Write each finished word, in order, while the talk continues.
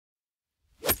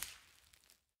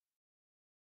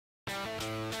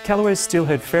Callaway's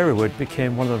Steelhead fairway wood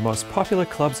became one of the most popular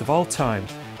clubs of all time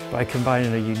by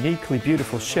combining a uniquely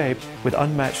beautiful shape with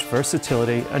unmatched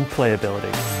versatility and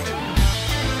playability.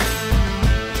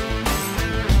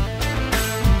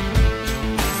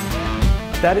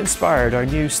 That inspired our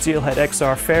new Steelhead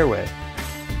XR fairway.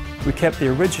 We kept the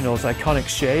original's iconic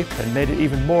shape and made it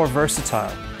even more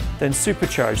versatile, then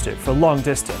supercharged it for long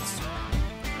distance.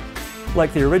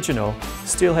 Like the original,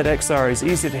 Steelhead XR is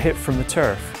easy to hit from the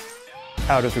turf,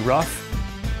 out of the rough,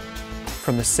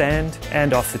 from the sand,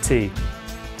 and off the tee.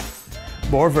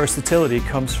 More versatility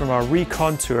comes from our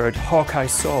recontoured Hawkeye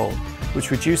sole,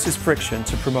 which reduces friction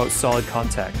to promote solid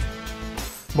contact.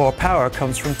 More power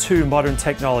comes from two modern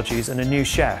technologies and a new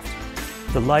shaft.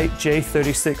 The light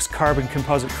J36 carbon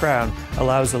composite crown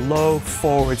allows a low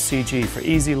forward CG for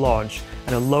easy launch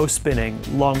and a low spinning,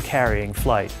 long carrying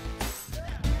flight.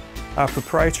 Our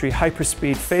proprietary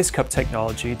hyperspeed face cup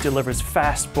technology delivers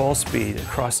fast ball speed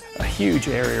across a huge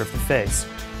area of the face,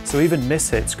 so even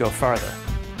mishits go farther.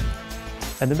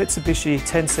 And the Mitsubishi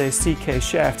Tensei CK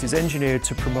shaft is engineered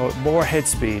to promote more head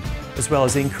speed as well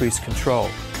as increased control.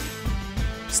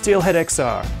 Steelhead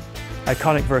XR,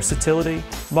 iconic versatility,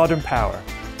 modern power,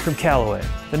 from Callaway,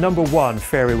 the #1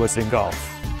 fairway wood in golf.